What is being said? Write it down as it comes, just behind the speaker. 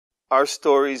our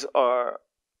stories are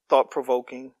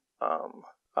thought-provoking.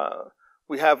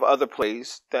 We have other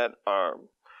plays that are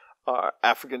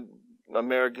African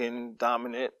American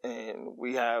dominant, and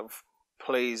we have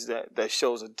plays that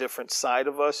shows a different side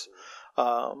of us.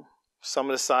 Some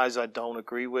of the sides I don't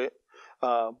agree with,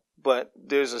 but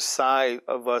there's a side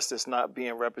of us that's not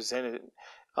being represented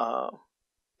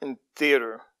in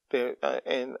theater.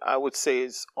 And I would say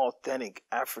it's authentic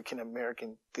African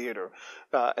American theater,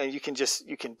 and you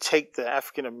can take the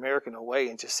African American away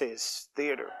and just say it's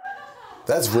theater.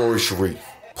 That's Rory,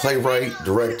 playwright,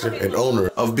 director, and owner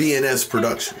of B&S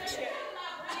Productions.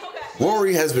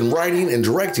 Rory has been writing and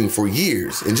directing for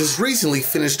years and just recently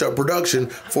finished up production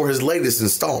for his latest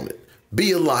installment,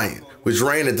 Be a Lion, which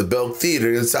ran at the Belk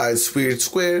Theater inside Spirit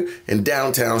Square in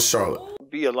downtown Charlotte.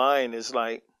 Be a Lion is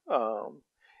like,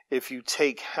 if you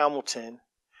take Hamilton,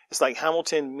 it's like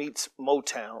Hamilton meets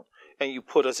Motown and you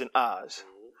put us in Oz.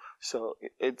 So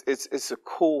it's a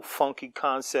cool, funky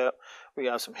concept. We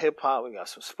got some hip hop, we got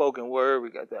some spoken word,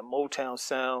 we got that Motown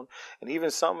sound, and even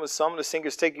some of the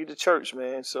singers take you to church,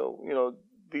 man. So, you know,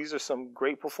 these are some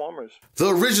great performers. The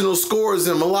original scores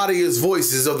and melodious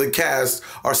voices of the cast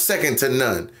are second to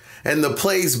none, and the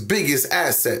play's biggest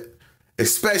asset,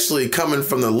 especially coming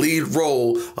from the lead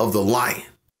role of the lion.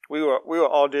 We were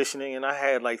auditioning, and I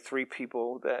had like 3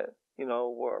 people that, you know,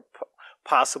 were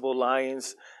possible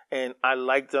lions, and I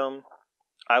liked them.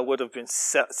 I would have been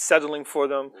settling for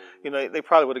them. You know, they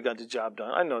probably would have got the job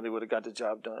done. I know they would have got the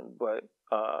job done. But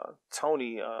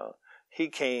Tony, he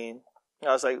came.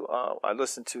 I was like, I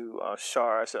listened to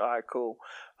Shar. I said, all right, cool.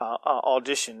 I'll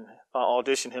audition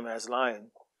him as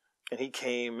Lion. And he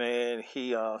came, man.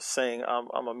 He sang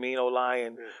I'm a Mean Old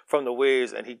Lion from the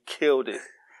Wiz, and he killed it.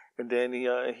 And then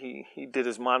he did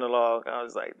his monologue. I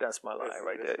was like, that's my line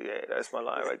right there. Yeah, that's my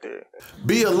line right there.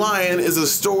 Be a Lion is a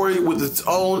story with its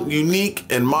own unique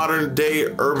and modern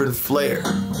day urban flair.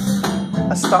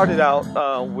 I started out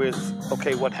with,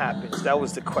 okay, what happens? That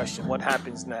was the question. What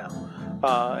happens now?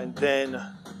 And then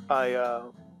I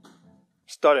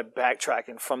started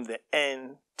backtracking from the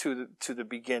end to the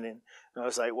beginning. And I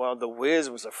was like, well, the Wiz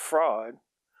was a fraud.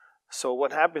 So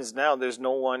what happens now? There's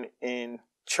no one in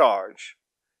charge.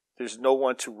 There's no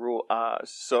one to rule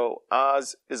Oz. So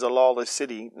Oz is a lawless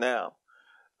city now.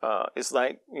 It's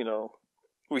like, you know,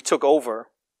 we took over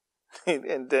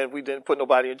and then we didn't put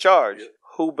nobody in charge. Yeah.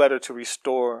 Who better to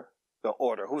restore the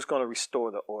order? Who's going to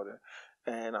restore the order?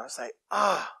 And I was like,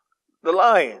 the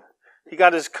lion. He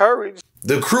got his courage.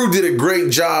 The crew did a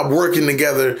great job working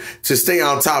together to stay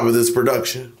on top of this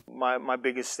production. My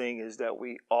biggest thing is that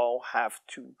we all have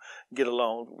to get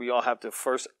along. We all have to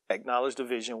first acknowledge the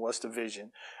vision. What's the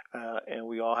vision? And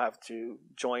we all have to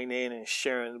join in and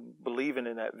sharing, believing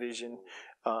in that vision.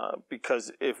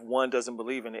 Because if one doesn't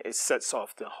believe in it, it sets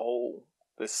off the whole,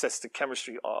 it sets the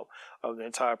chemistry off of the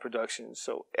entire production.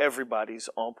 So everybody's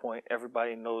on point.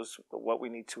 Everybody knows what we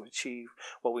need to achieve,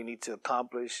 what we need to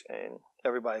accomplish, and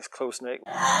everybody's close-knit.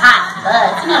 I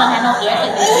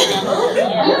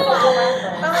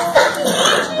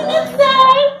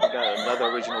got another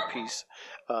original piece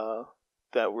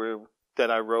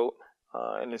that I wrote,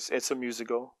 and it's a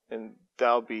musical, and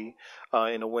that'll be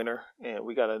in the winter. And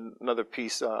we got another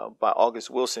piece by August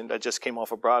Wilson that just came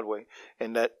off of Broadway,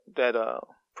 and that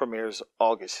premieres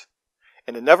August.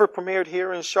 And it never premiered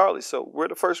here in Charlotte, so we're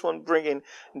the first one bringing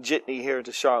Jitney here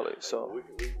to Charlotte. So.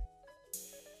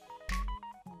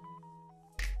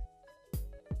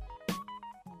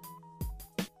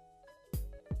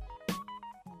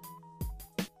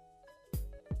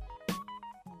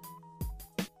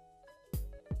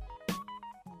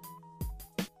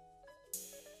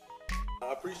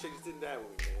 I appreciate you sitting down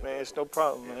with me, man. Man, it's no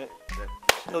problem, man.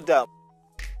 No doubt.